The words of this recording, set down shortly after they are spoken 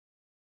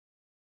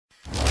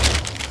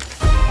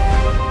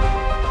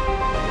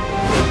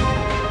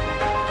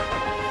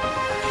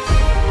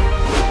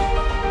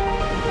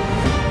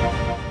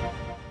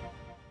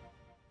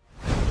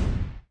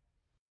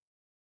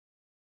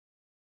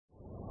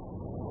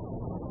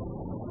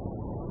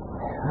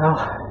Well,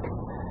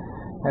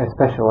 I have a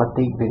special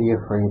update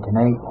video for you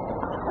tonight.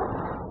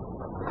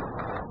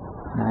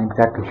 Not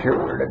exactly sure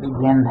where to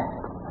begin.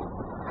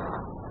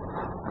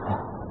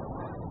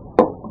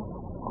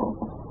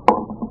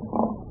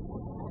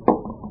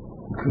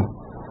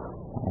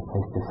 A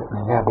place to sit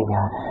my gabby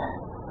down.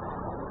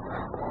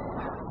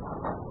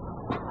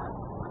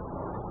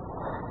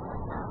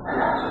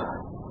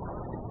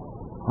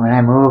 When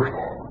I moved,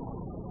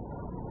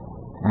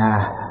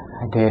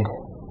 I did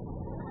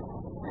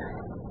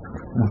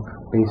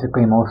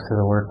basically most of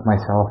the work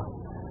myself.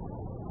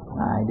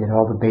 I did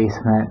all the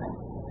basement,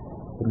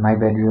 did my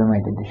bedroom,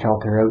 I did the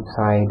shelter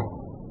outside.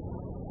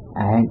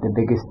 I think the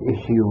biggest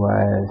issue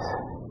was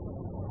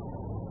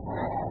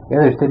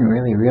the others didn't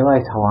really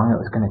realize how long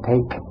it was going to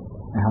take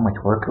and how much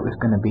work it was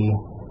going to be.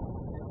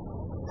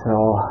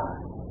 So,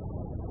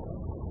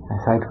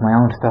 aside from my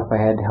own stuff, I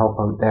had to help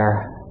out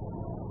there.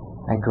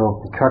 I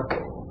drove the truck,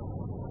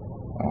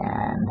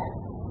 and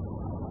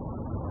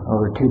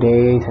over 2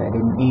 days I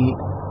didn't eat,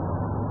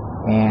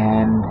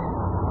 and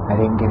I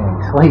didn't get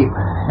any sleep.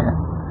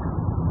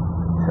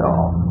 So,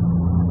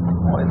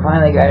 when we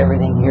finally got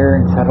everything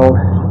here and settled,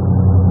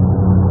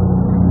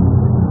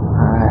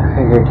 I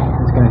figured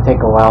it was going to take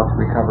a while to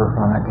recover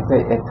from it,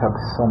 because it took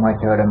so much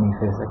out of me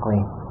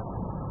physically.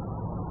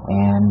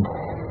 And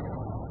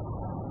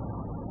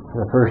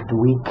for the first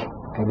week,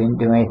 I didn't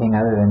do anything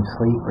other than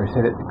sleep or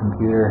sit at the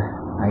computer.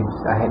 I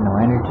had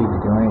no energy to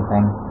do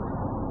anything.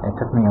 It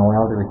took me a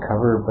while to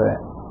recover, but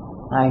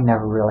I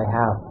never really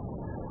have.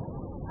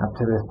 Up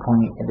to this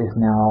point, it is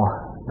now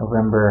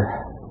November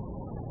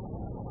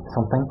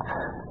something.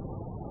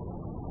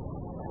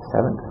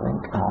 7th, I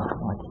think. Oh,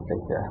 what's it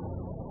right there?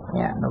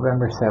 Yeah,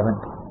 November 7th.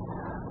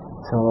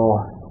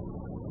 So,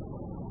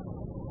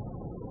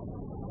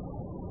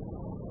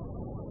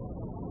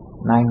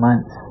 nine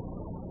months,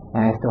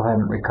 and I still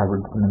haven't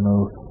recovered from the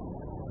move.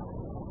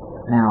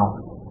 Now,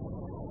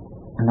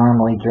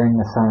 normally during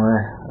the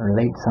summer, or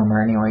late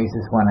summer anyways,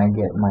 is when I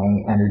get my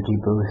energy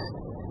boost,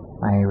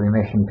 my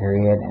remission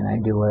period, and I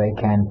do what I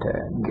can to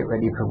get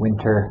ready for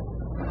winter.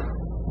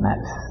 And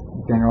that's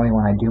generally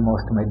when I do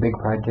most of my big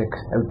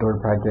projects, outdoor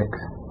projects.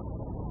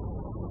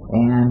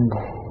 And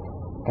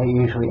it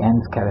usually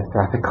ends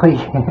catastrophically.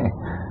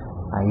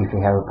 I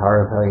usually have a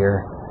power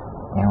failure,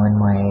 and when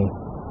my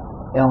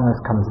illness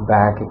comes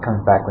back, it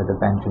comes back with a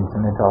vengeance,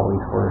 and it's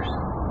always worse.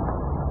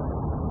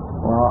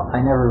 Well, I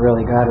never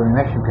really got a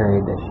remission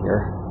period this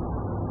year.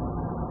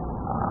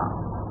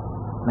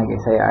 Like I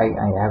say,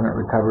 I haven't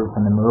recovered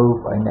from the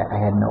move. I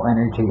had no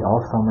energy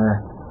all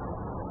summer,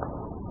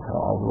 so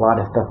a lot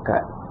of stuff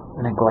got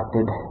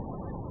neglected.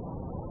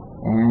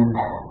 And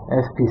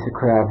this piece of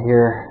crap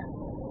here,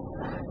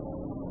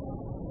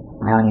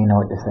 I don't even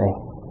know what to say.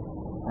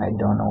 I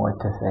don't know what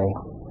to say.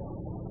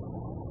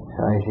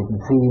 So as you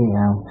can see,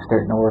 I'm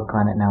starting to work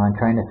on it now. I'm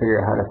trying to figure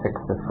out how to fix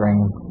the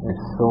frame.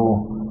 There's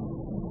so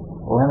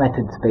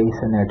limited space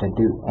in there to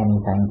do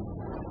anything.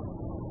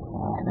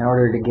 And in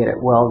order to get it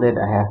welded,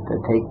 I have to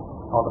take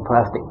all the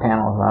plastic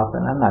panels off,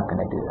 and I'm not going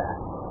to do that.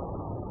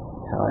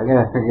 So I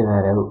gotta figure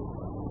that out.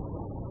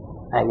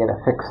 I gotta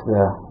fix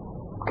the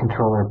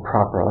controller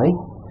properly.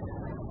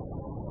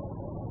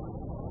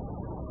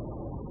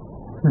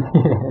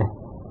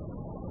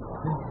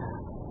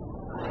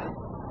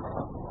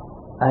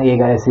 You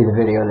gotta see the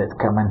video that's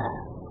coming.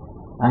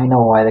 I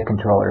know why the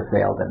controller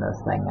failed in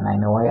this thing, and I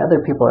know why other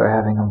people are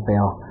having them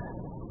fail.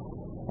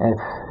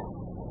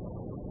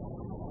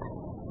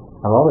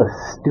 Of all the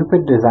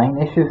stupid design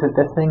issues that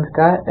this thing's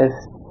got,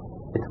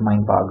 it's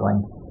mind-boggling.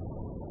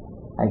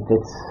 Like,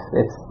 it's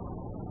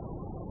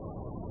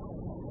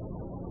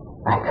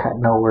I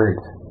got no words.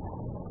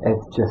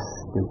 It's just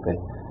stupid.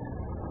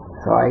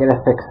 So I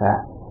gotta fix that.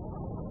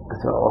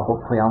 So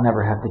hopefully I'll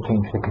never have to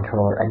change the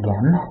controller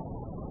again.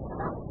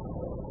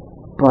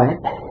 But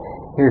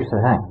here's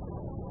the thing.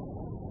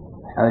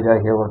 I was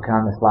out here working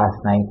on this last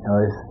night.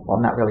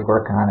 Well, not really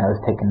working on it, I was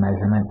taking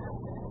measurements.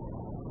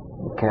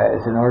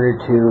 Because in order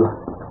to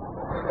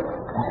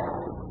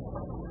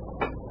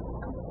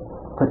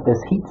put this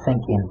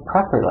heatsink in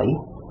properly,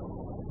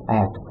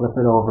 I have to flip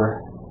it over,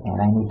 and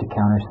I need to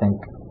countersink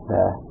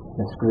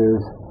the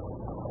screws.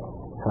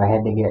 So I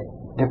had to get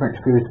different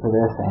screws for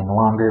this and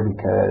longer,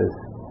 because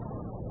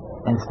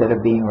instead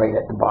of being right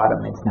at the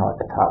bottom, it's now at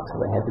the top,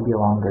 so they had to be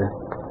longer.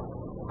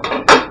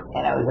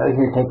 And I was out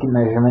here taking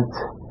measurements,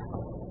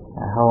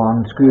 how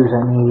long screws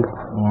I need,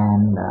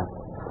 and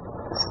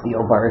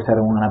steel bars that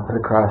I want to put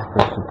across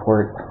for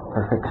support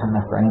for fixing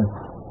the frame.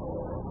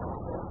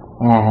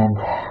 And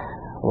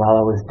while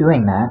I was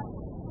doing that,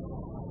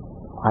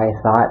 I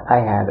thought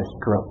I had a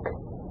stroke.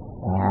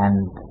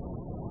 And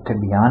to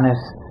be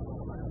honest,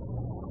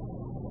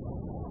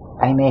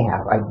 I may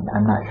have.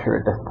 I'm not sure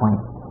at this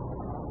point.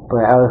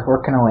 But I was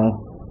working away,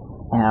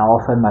 and all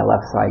of a sudden my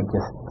left side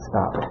just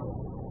stopped.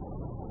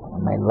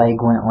 My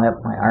leg went limp,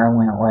 my arm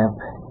went limp,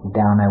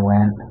 down I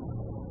went.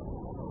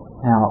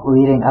 Now,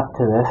 leading up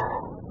to this,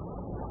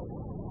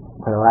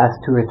 for the last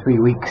 2 or 3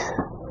 weeks,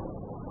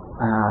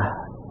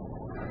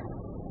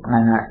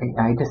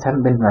 I just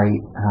haven't been right.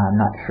 I'm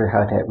not sure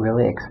how to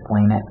really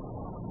explain it.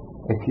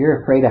 If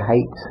you're afraid of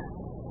heights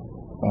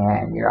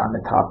and you're on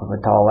the top of a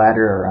tall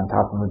ladder or on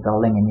top of a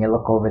building and you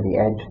look over the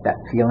edge, that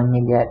feeling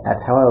you get,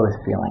 that's how I was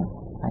feeling,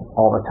 like,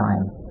 all the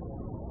time.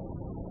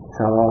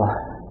 So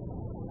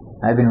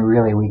I've been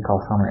really weak all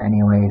summer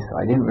anyway,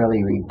 so I didn't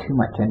really read too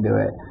much into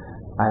it.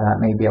 I thought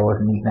maybe I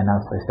wasn't eating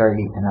enough, so I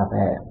started eating enough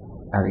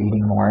or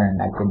eating more,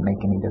 and that didn't make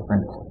any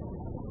difference.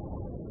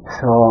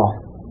 So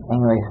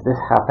anyways, this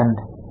happened,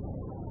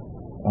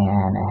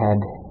 and I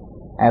had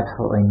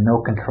absolutely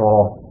no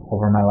control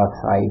over my left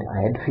side.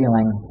 I had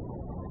feeling.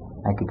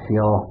 I could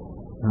feel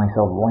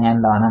myself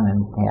land on them,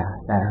 and yeah,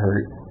 that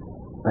hurt.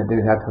 But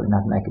there's absolutely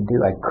nothing I could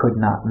do. I could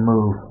not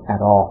move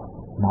at all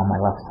on my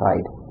left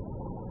side.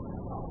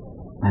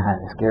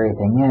 The scary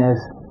thing is,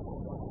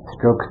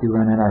 strokes do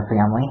run in our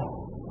family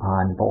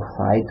on both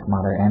sides,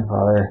 mother and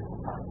father.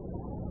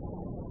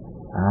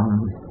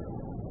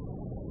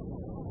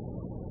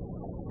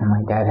 And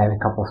my dad had a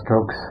couple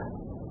strokes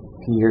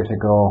a few years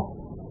ago.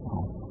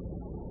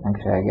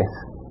 Actually, I guess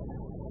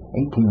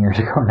 18 years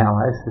ago now.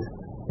 I just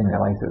didn't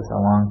realize it was so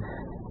long.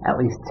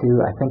 At least 2.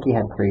 I think he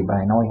had 3, but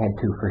I know he had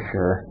 2 for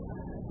sure.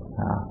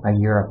 A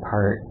year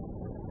apart.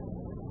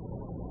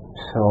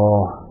 So,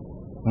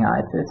 you know,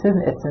 it's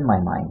in my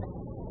mind.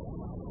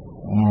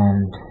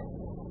 And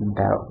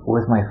that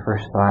was my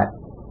first thought.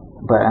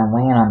 But I'm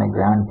laying on the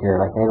ground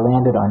here. Like, I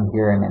landed on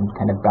here and then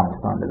kind of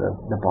bounced onto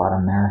the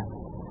bottom there.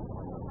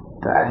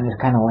 But I'm just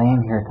kind of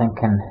laying here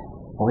thinking,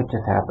 what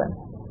just happened?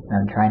 And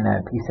I'm trying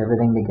to piece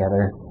everything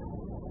together.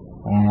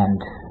 And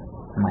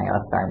my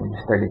left arm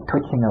just started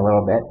twitching a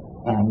little bit,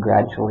 and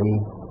gradually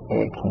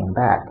it came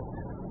back.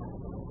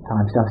 So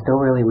I'm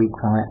still really weak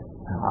from it.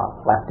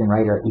 Left and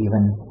right are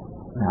even.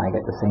 I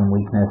get the same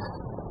weakness,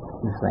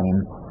 the same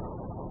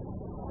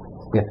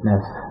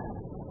stiffness,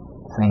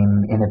 same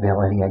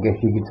inability, I guess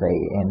you could say,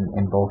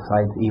 in both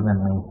sides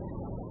evenly.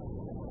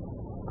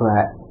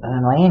 But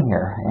I'm laying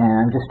here, and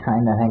I'm just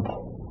trying to think,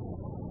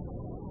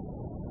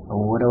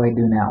 what do I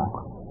do now?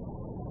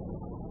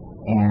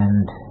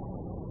 And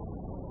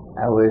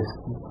I was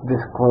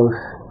this close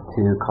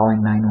to calling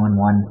 911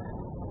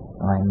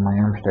 when my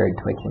arm started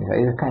twitching. So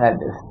I just kind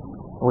of just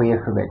waited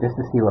for a bit just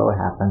to see what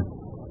would happen.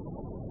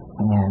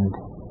 And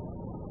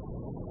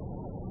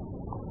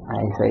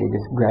I say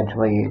just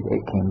gradually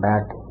it came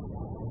back.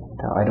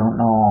 So I don't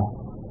know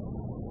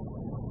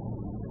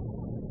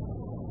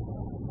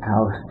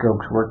how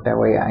strokes work that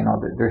way. I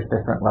know that there's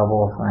different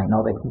levels, and I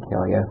know they can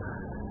kill you,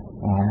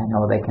 and I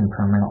know they can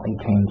permanently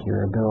change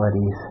your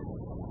abilities.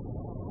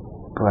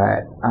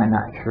 But I'm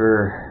not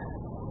sure,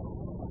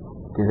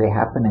 do they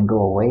happen and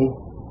go away?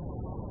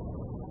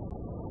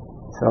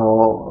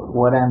 So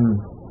what I'm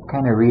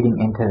kind of reading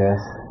into this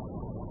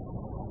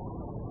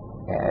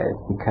is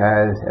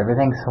because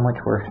everything's so much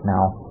worse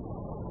now,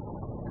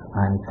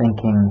 I'm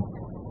thinking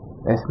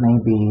this may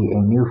be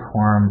a new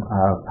form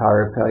of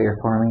power failure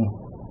for me,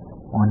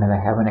 one that I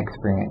haven't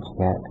experienced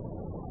yet.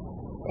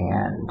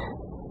 And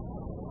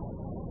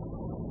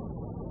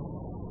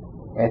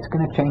it's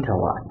going to change a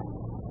lot.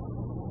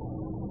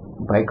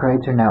 Bike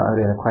rides are now out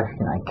of the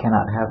question. I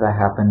cannot have that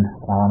happen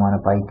while I'm on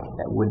a bike.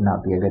 That would not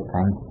be a good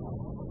thing,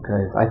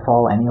 because I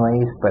fall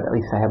anyways, but at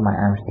least I have my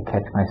arms to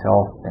catch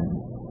myself. And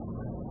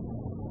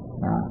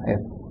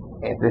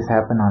if this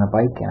happened on a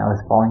bike and I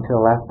was falling to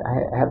the left,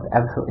 I have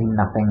absolutely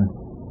nothing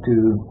to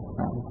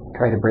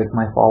try to break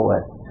my fall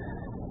with.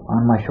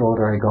 On my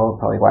shoulder I go,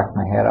 probably whack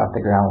my head off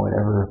the ground,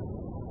 whatever.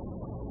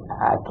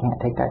 I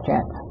can't take that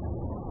chance.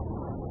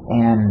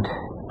 And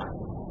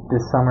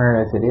this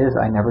summer as it is,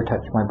 I never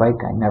touched my bike.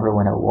 I never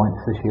went out once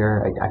this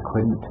year. I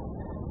couldn't.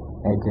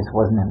 It just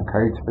wasn't in the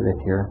cards for this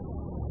year.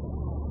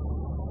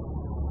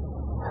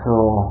 So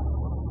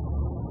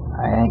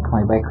I think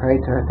my bike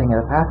rides are a thing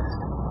of the past.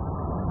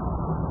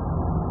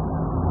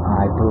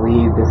 I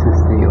believe this is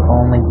the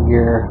only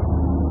year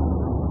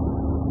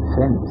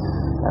since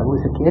I was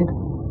a kid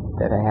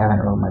that I haven't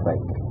rode my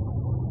bike,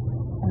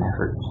 and that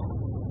hurts.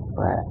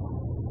 But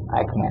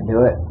I can't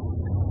do it.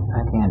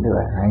 I can't do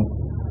it, right?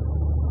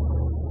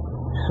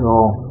 So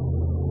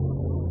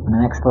in the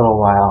next little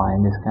while,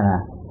 I'm just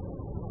gonna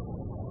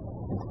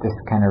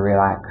kind of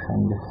relax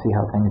and just see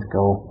how things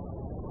go,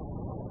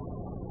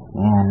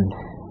 and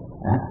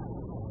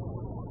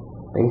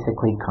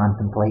basically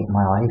contemplate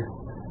my life.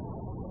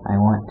 I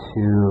want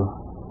to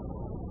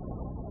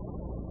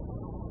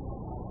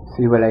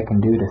see what I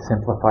can do to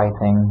simplify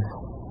things,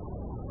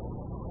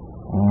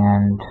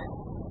 and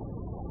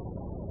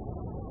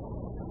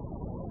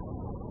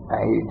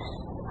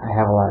I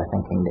have a lot of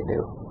thinking to do,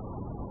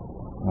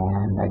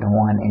 and I don't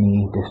want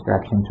any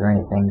distractions or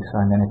anything, so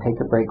I'm going to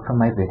take a break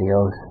from my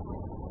videos,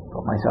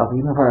 put myself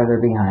even farther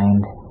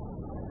behind.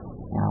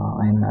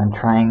 I'm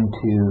trying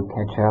to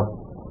catch up,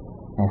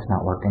 and it's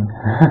not working.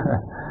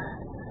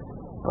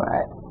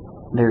 But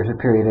there's a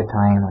period of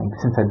time, like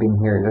since I've been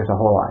here, there's a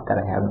whole lot that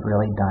I haven't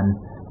really done.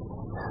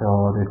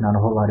 So there's not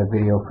a whole lot of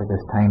video for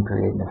this time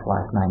period in this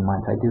last 9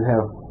 months. I do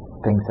have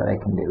things that I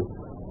can do.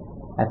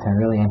 That's some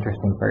really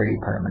interesting fire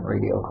department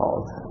radio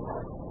calls.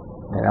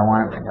 that I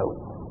want to note.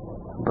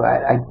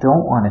 But I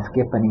don't want to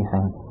skip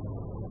anything,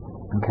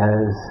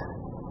 because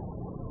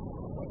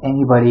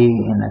anybody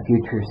in the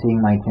future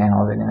seeing my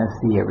channel, they're going to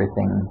see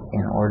everything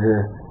in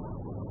order,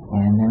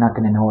 and they're not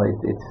going to know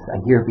it's a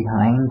year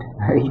behind,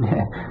 right?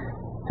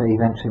 So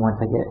eventually,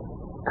 once I get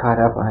caught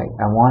up,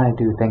 I want to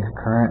do things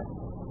current.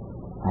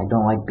 I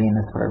don't like being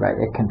this far back.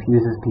 It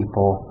confuses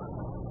people.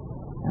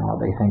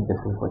 They think this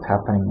is what's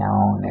happening now,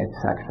 and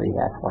it's actually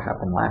that's what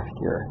happened last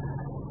year.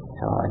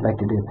 So I'd like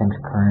to do things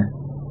current,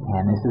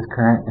 and this is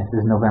current. This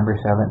is November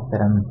 7th that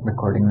I'm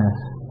recording this.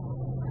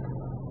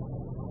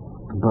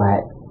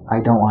 But I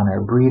don't want to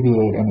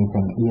abbreviate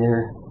anything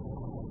either.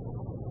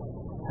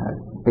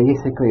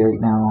 Basically,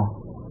 right now,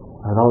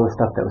 with all the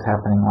stuff that was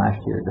happening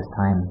last year at this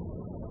time,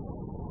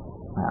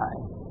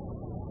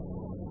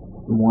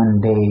 one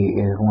day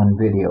is one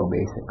video,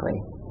 basically.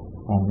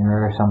 And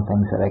there are some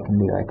things that I can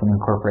do. I can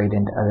incorporate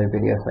into other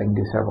videos, so I can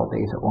do several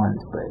days at once.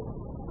 But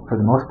for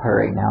the most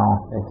part right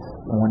now, it's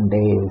one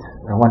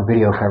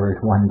video covers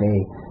one day,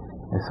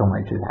 as so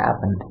much has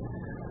happened.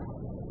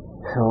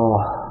 So,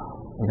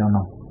 I don't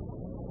know.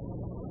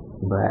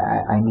 But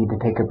I need to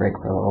take a break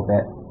for a little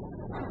bit.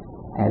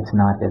 And it's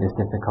not that it's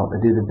difficult to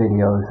do the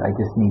videos. I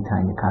just need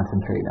time to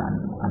concentrate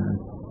on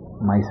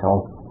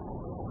myself.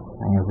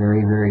 I am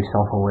very, very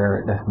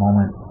self-aware at this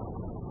moment.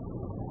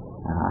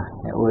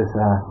 It was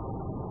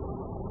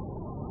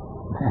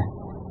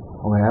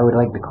what I would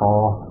like to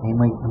call a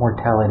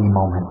mortality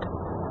moment.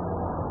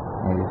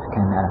 It just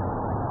kind of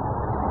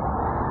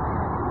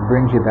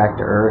brings you back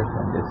to earth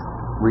and just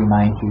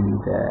reminds you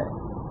that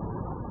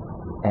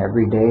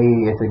every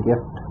day is a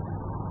gift.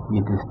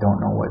 You just don't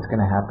know what's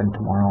going to happen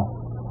tomorrow.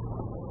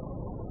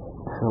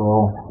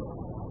 So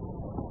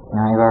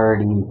I've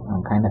already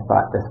kind of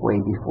thought this way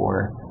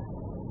before.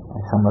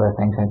 Some of the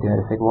things I do,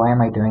 I think, why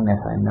am I doing this?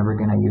 I'm never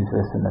going to use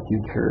this in the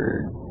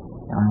future.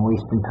 I'm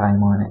wasting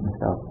time on it and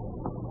stuff.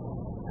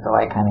 So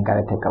I kind of got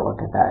to take a look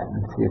at that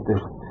and see if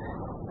there's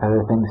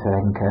other things that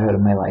I can cut out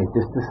of my life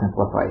just to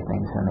simplify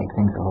things and make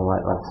things a whole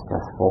lot less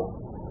stressful.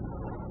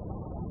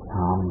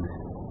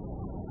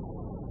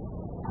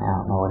 I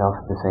don't know what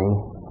else to say.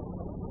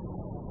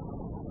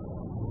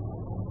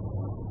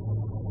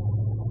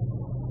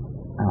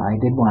 I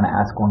did want to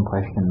ask one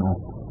question though.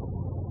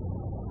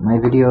 My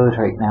videos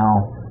right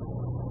now,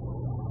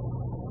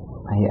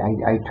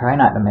 I try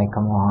not to make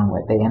them long,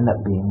 but they end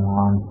up being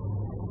long.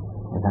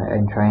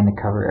 I'm trying to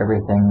cover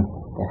everything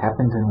that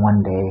happens in one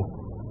day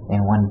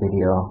in one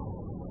video.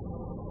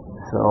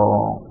 So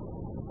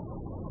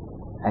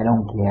I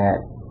don't get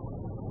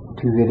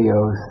 2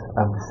 videos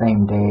of the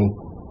same day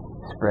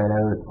spread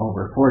out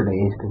over 4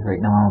 days, because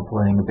right now I'm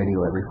uploading a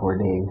video every 4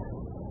 days.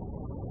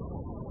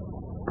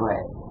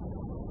 But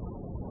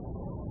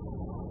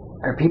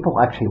are people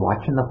actually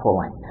watching the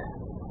full length?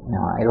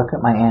 Now, I look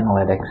at my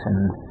analytics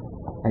and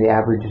the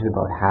average is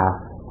about half.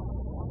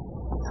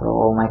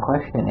 So my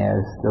question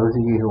is, those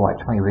of you who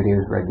watch my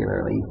videos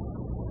regularly,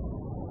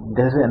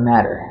 does it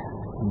matter?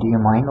 Do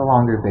you mind the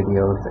longer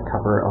videos that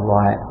cover a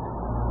lot?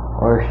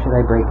 Or should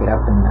I break it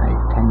up in like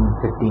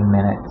 10-15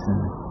 minutes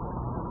and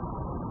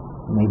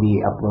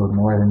maybe upload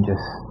more than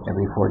just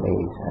every 4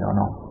 days? I don't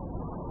know.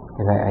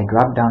 Because I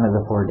dropped down to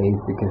the 4 days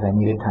because I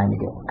needed time to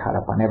get caught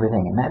up on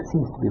everything, and that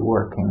seems to be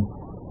working.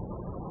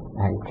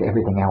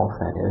 Everything else,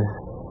 that is.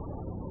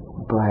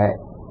 But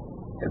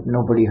if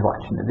nobody's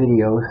watching the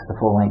videos, the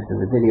full length of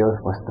the videos,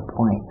 what's the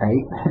point,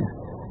 right?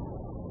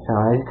 So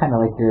I just kind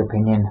of like your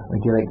opinion.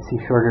 Would you like to see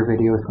shorter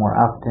videos more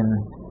often?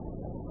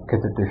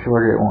 Because if they're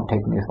shorter, it won't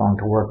take me as long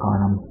to work on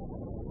them.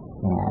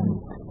 And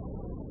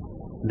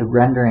the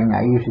rendering,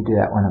 I usually do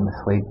that when I'm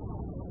asleep.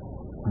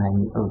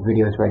 When a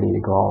video's ready to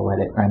go, I'll let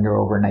it render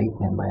overnight,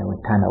 and by the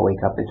time I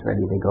wake up, it's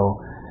ready to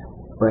go.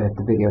 But if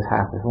the video's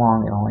half as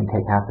long, it'll only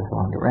take half as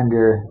long to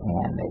render,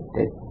 and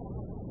it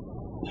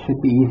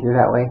should be easier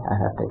that way. I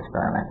have to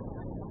experiment.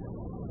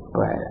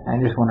 But I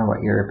just wonder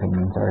what your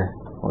opinions are,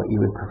 what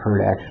you would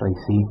prefer to actually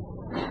see.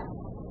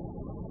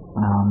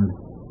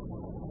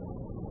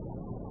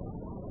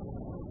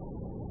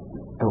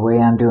 The way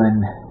I'm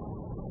doing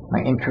my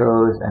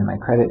intros and my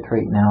credits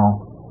right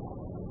now,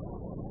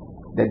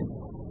 that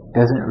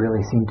doesn't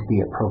really seem to be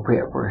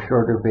appropriate for a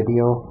shorter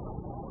video,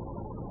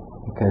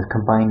 because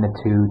combine the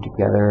two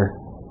together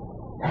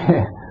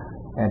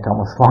and it's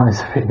almost as long as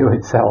the video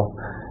itself.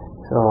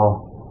 So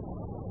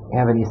if you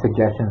have any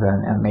suggestions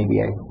and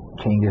maybe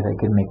changes I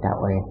could make that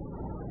way,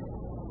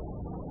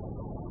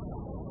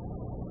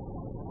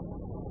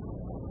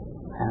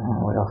 I don't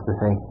know what else to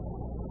say.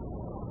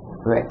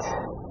 But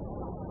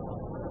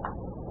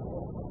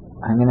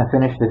I'm going to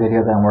finish the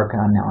video that I'm working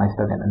on now. I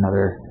still got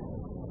another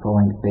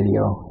full-length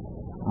video.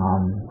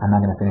 I'm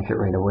not going to finish it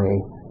right away,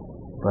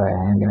 but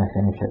I am going to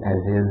finish it as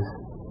is,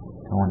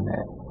 the one that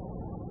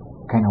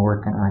I'm kind of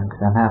working on,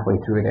 because I'm halfway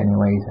through it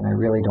anyways, and I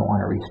really don't want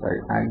to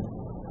restart.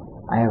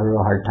 I have a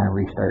real hard time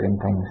restarting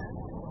things,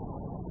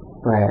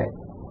 but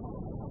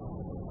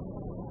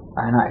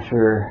I'm not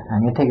sure.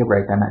 I'm going to take a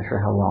break. I'm not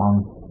sure how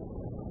long.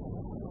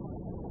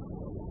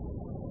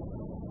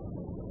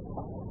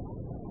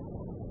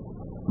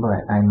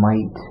 But I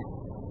might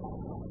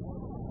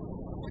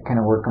kind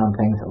of work on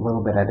things a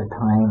little bit at a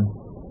time,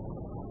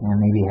 and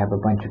maybe have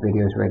a bunch of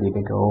videos ready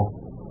to go,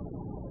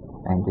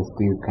 and just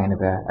do kind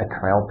of a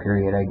trial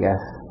period, I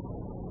guess.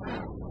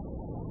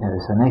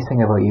 So the nice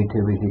thing about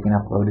YouTube is you can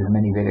upload as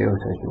many videos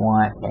as you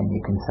want, and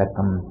you can set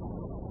them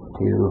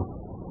to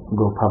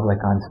go public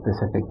on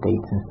specific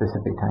dates and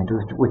specific times,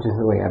 which is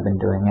the way I've been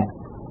doing it,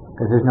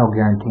 because there's no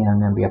guarantee I'm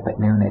going to be up at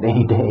noon at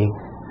any day.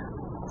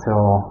 So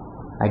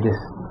I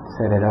just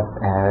set it up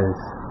as,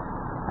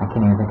 I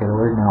can't even think of the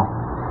word now,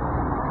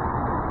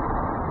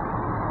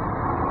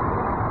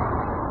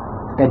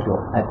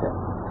 schedule, that's it.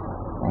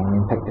 And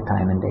you pick the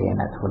time and day, and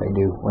that's what I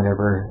do.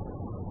 Whatever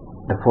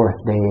the 4th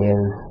day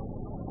is,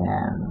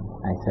 and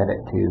I set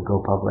it to go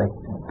public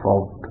at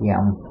 12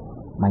 p.m.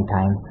 my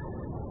time,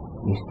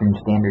 Eastern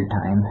Standard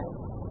Time,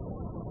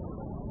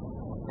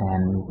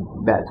 and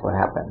that's what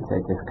happens.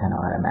 It just kind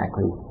of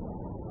automatically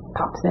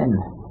pops in.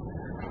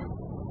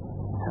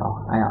 So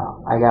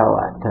I got a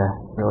lot to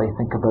really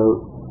think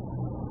about,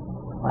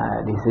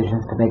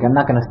 decisions to make. I'm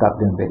not going to stop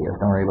doing videos,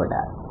 don't worry about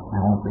that. I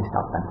won't be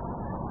stopping.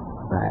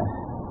 But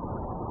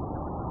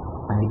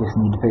I just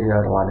need to figure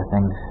out a lot of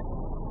things.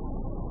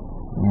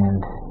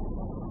 And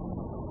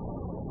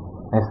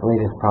this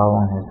latest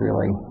problem has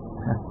really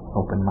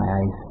opened my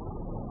eyes.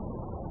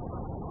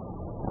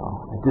 So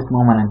at this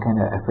moment I'm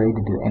kind of afraid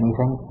to do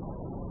anything.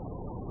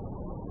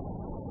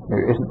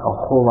 There isn't a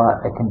whole lot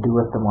I can do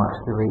with the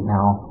monster right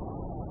now.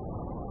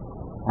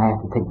 I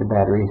have to take the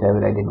batteries out.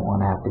 I didn't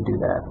want to have to do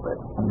that, but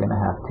I'm going to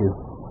have to,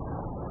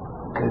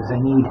 because I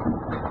need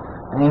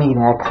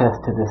access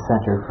to this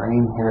center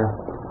frame here.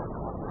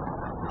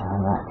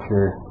 I'm not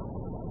sure.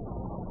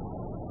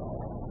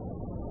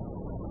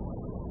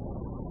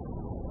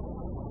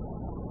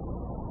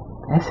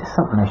 This is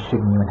something I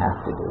shouldn't even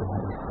have to do.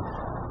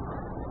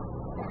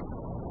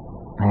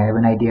 I have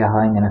an idea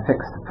how I'm going to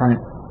fix the front,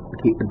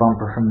 keep the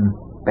bumper from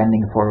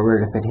bending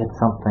forward if it hits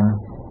something,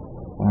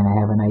 and I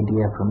have an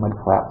idea for mud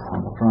flaps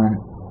on the front.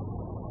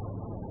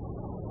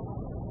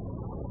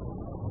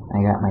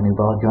 I got my new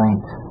ball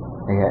joints.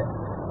 I got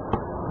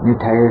new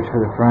tires for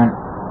the front.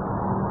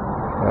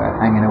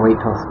 But I'm going to wait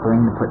till spring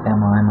to put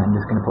them on. I'm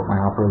just going to put my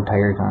off-road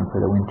tires on for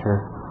the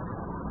winter.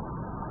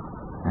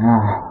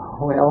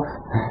 What else?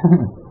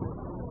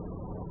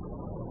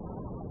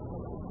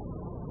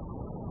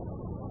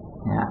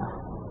 Yeah.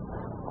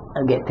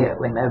 I'll get to it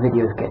when the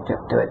videos catch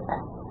up to it.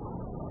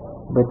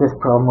 But this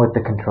problem with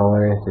the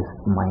controller is just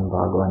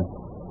mind-boggling.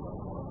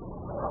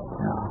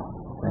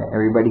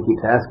 Everybody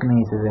keeps asking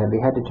me, says, have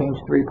you had to change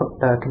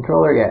the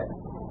controller yet?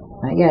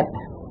 Not yet.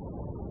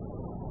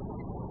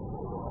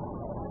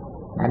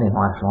 That didn't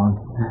last long.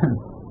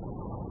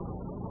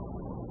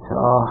 So,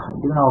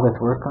 doing all this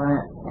work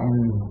on it,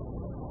 and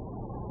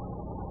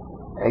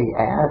I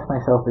asked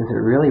myself, is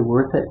it really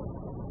worth it?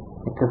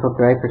 Because I'll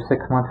drive for 6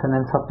 months and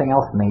then something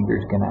else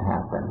major is going to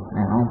happen,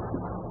 you know?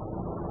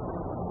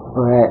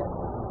 But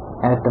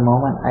at the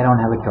moment, I don't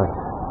have a choice.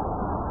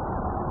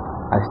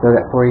 I've still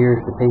got 4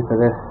 years to pay for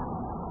this.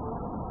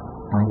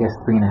 I guess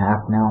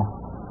 3.5 now.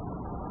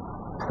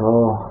 So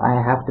I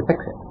have to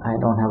fix it. I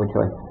don't have a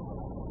choice.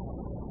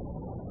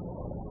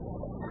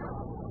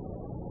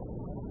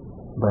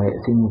 But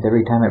it seems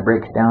every time it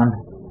breaks down,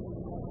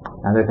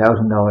 another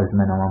 $1,000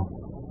 minimum.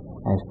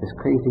 And it's just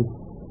crazy.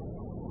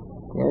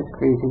 Yeah, it's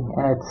crazy.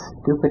 And it's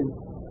stupid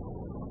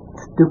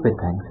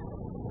things.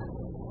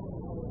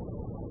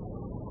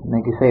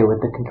 Like I say, with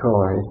the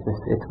controller,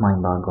 it's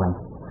mind-boggling.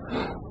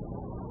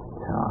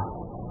 So,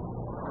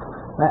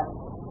 but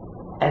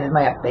that is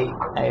my update.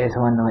 I just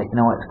wanted to let you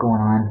know what's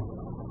going on.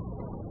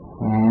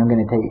 And I'm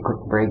going to take a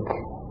quick break.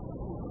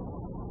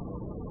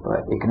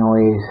 But you can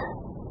always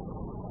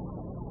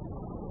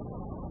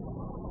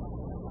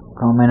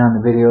comment on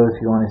the videos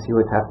if you want to see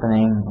what's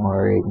happening,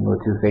 or you can go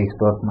through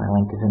Facebook. My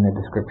link is in the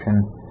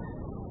description.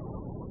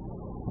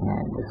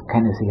 And just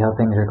kind of see how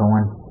things are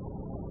going.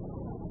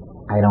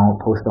 I don't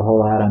post a whole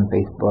lot on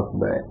Facebook,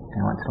 but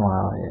once in a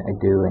while I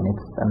do, and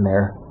I'm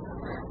there.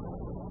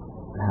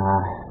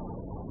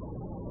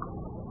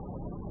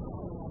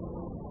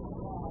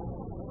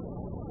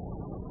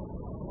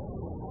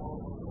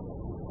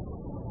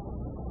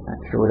 Not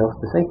sure what else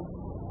to say.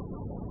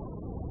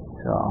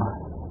 So,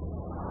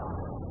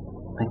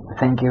 I'd like to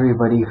thank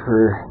everybody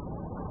for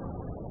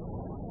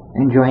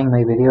enjoying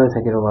my videos.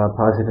 I get a lot of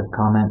positive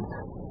comments.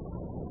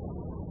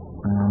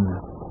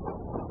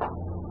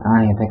 I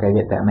don't even think I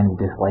get that many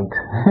dislikes.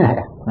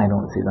 I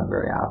don't see them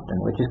very often,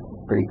 which is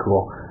pretty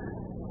cool.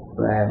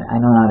 But I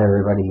know not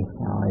everybody,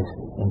 is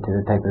into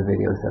the type of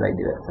videos that I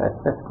do. So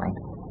that's fine.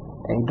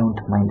 I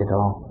don't mind at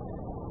all.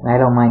 And I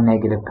don't mind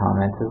negative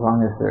comments as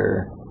long as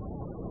they're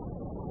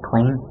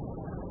clean.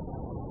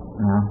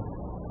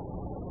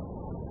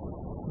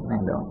 I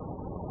don't.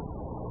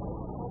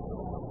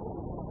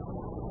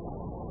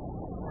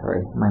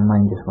 Sorry, my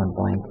mind just went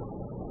blank.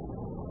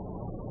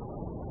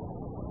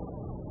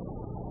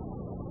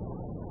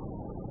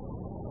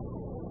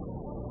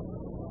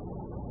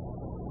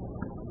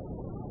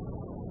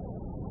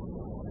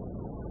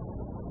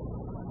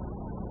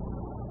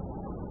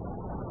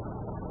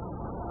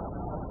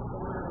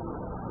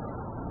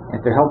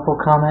 If they're helpful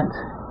comments,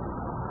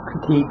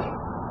 critique,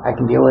 I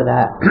can deal with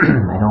that.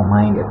 I don't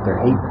mind. If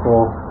they're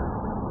hateful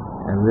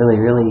and really,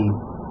 really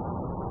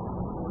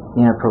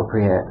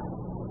inappropriate,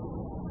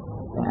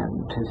 then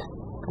just,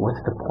 what's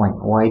the point?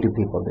 Why do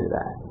people do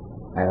that?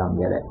 I don't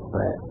get it,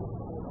 but,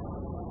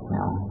 you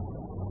know,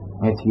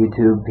 it's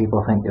YouTube.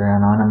 People think they're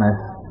anonymous.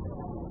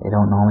 They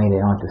don't know me.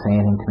 They don't have to say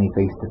anything to me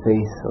face to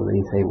face, so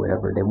they say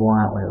whatever they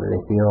want, whatever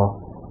they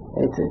feel.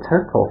 It's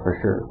hurtful for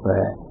sure,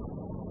 but,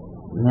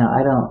 you know,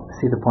 I don't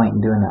see the point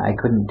in doing that. I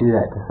couldn't do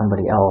that to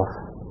somebody else.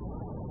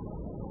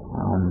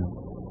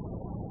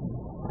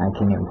 I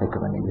can't even think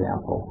of an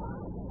example,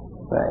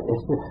 but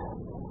it's just,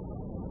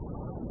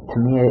 to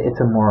me,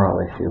 it's a moral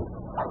issue.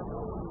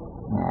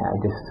 Yeah,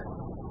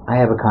 I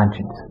have a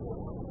conscience.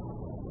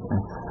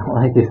 That's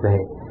all I can say.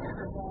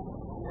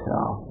 So,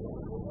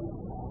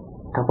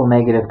 a couple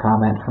negative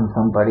comments from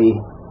somebody,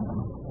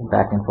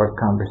 back and forth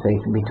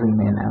conversation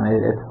between me and them.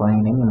 It's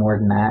fine. Any more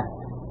than that,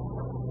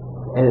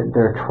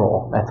 they're a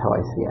troll. That's how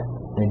I see it.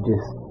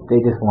 They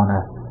just want to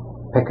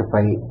pick a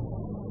fight.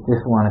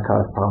 Just want to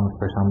cause problems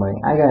for somebody.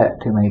 I got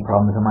too many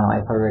problems in my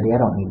life already. I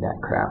don't need that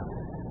crap.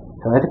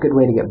 So that's a good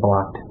way to get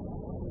blocked.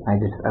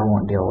 I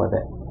won't deal with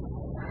it.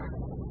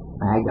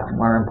 I got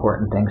more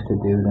important things to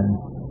do than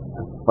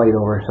to fight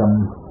over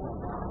some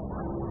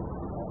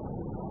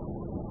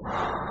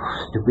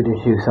stupid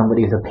issue.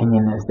 Somebody's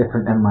opinion is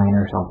different than mine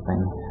or something.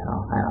 So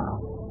I don't know.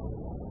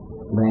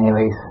 But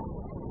anyways,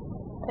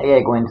 I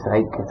gotta go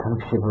inside because I'm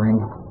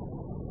shivering.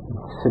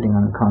 I'm sitting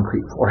on the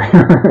concrete floor.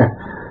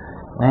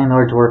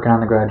 Landlord's working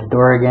on the garage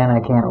door again. I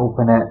can't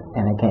open it,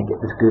 and I can't get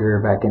the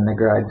scooter back in the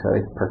garage, so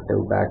it's parked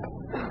out back.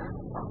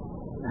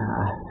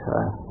 So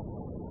I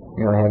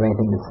don't really have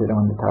anything to sit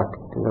on to talk,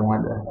 because I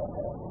wanted to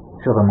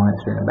show the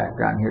monster in the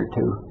background here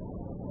too.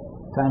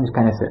 So I'm just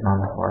kind of sitting on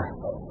the floor.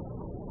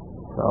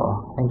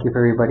 So thank you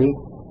for everybody.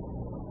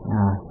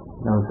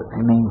 Those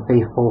remain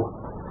faithful.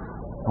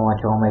 I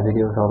watch all my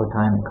videos all the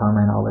time and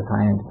comment all the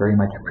time. It's very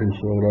much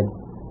appreciated.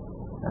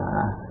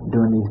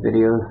 Doing these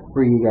videos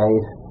for you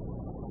guys.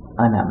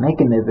 I'm not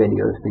making the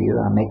videos for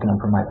you. I'm making them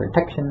for my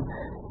protection,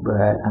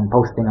 but I'm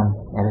posting them,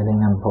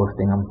 editing them,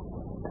 posting them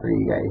for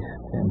you guys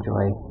to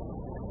enjoy.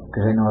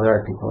 Because I know there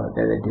are people out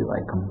there that do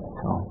like them.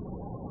 So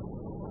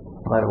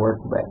a lot of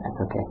work, but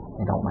that's okay.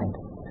 I don't mind.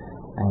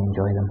 I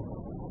enjoy them.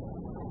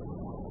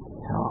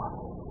 So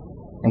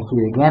thank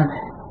you again,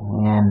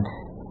 and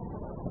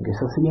I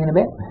guess I'll see you in a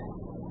bit.